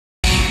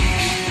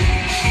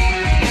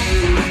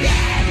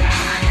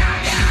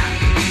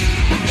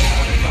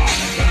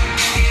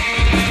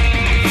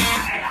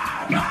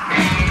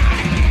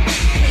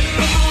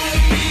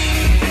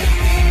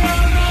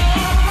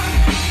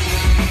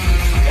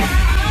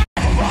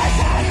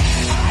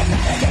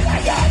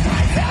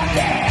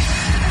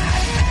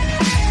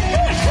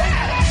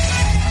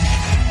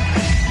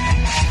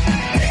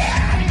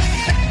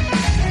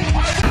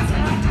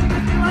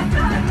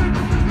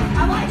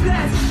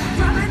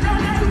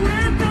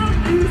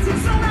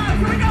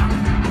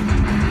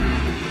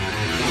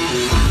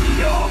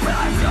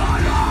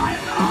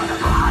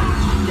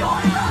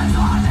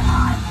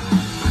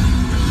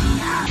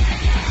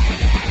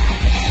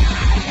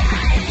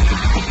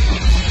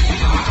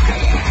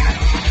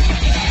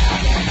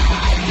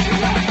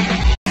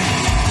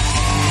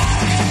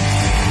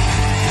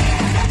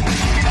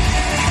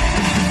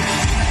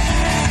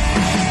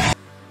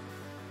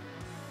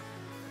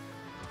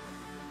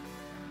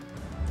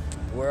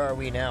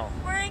we now?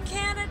 We're in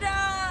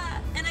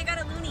Canada! And I got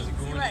a loonie.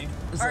 See what?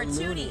 It's Or a a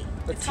toonie.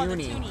 A It's called a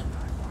toonie. toonie.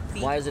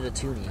 See? Why is it a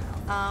toonie?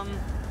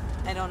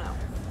 I don't know.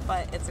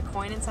 But it's a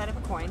coin inside of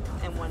a coin,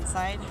 and one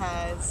side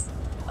has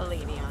a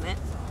lady on it,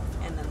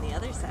 and then the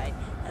other side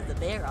has a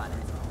bear on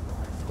it.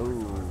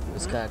 Ooh,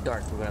 it's kind of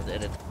dark. We're gonna have to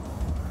edit.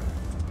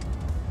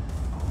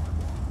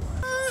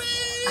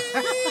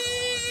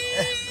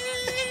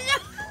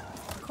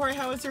 Corey,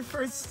 how was your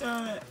first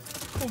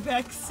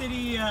Quebec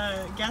City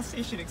gas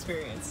station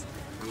experience?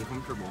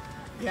 Uncomfortable.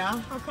 Yeah?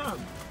 How come?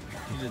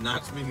 He did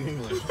not speak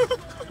English.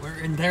 We're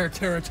in their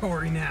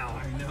territory now.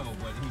 I know,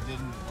 but he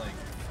didn't, like,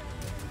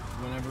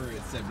 whenever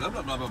it said blah,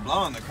 blah, blah, blah,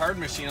 blah on the card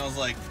machine, I was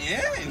like,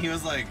 eh? And he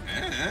was like,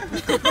 eh?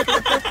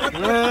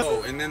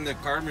 Oh, and then the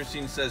card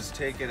machine says,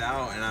 take it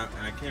out, and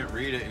I can't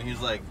read it, and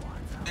he's like,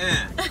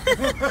 eh.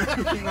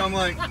 And I'm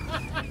like,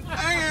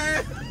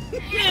 eh.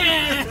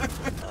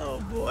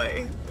 Oh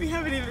boy, we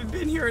haven't even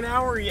been here an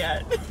hour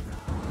yet.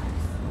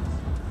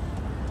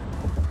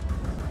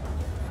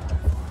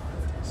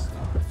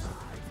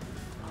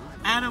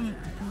 Adam,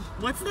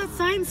 what's that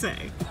sign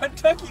say?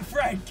 Kentucky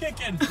Fried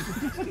Chicken.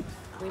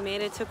 We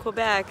made it to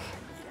Quebec.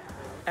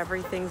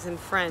 Everything's in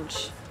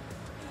French.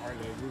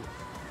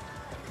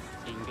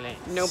 English.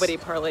 Nobody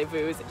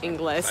parlez-vous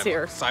English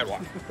here.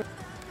 Sidewalk.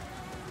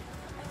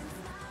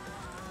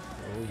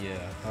 Oh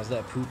yeah. How's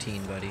that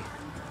poutine, buddy?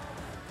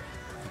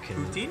 You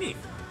can Poutine.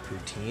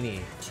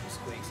 Poutine.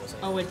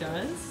 Oh, it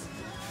does?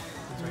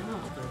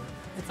 Wow.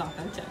 It's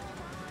authentic.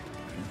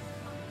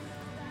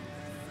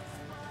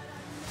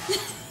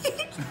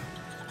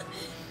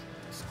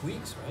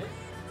 Squeaks, right?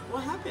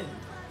 What happened?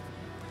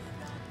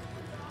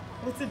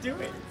 What's it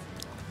doing?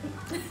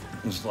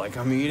 It's like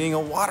I'm eating a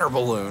water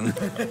balloon.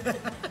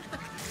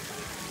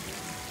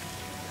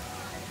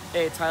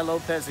 Hey, Ty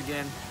Lopez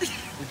again.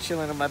 We're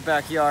chilling in my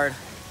backyard.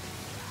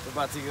 We're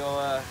about to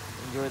go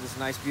enjoy this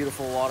nice,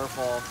 beautiful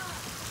waterfall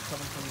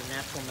coming from the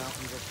natural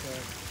mountains up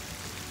there.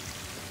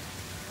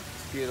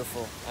 It's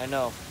beautiful. I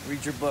know.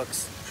 Read your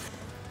books.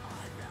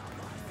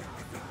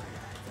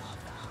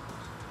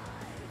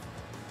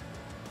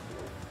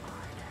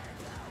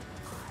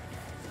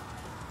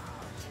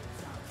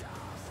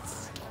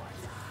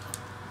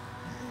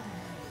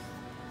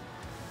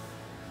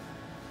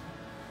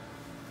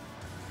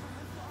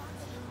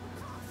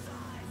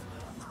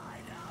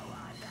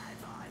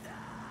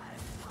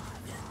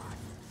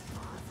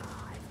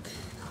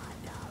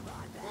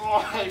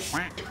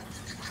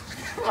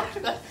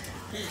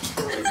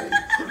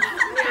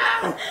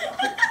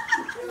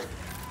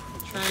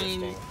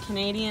 Trying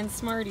Canadian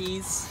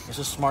Smarties. It's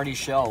a Smartie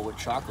shell with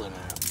chocolate in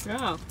it.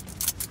 Yeah.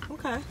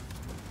 Okay.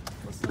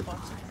 What's the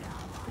box?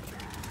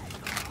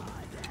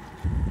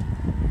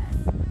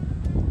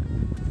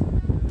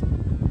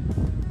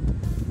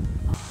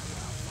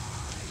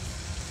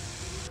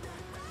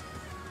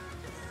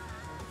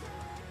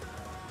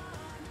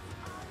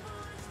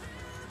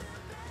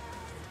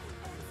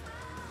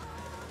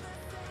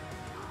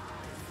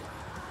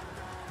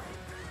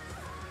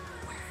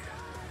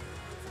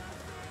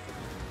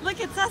 Look,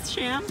 it's us,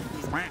 Sham.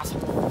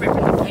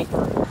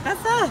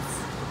 That's us.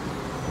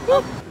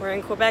 Oh, we're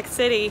in Quebec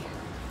City.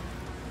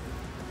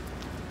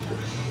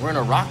 We're in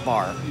a rock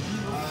bar.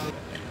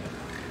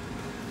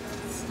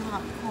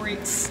 Stop, Corey.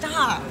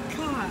 Stop.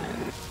 God.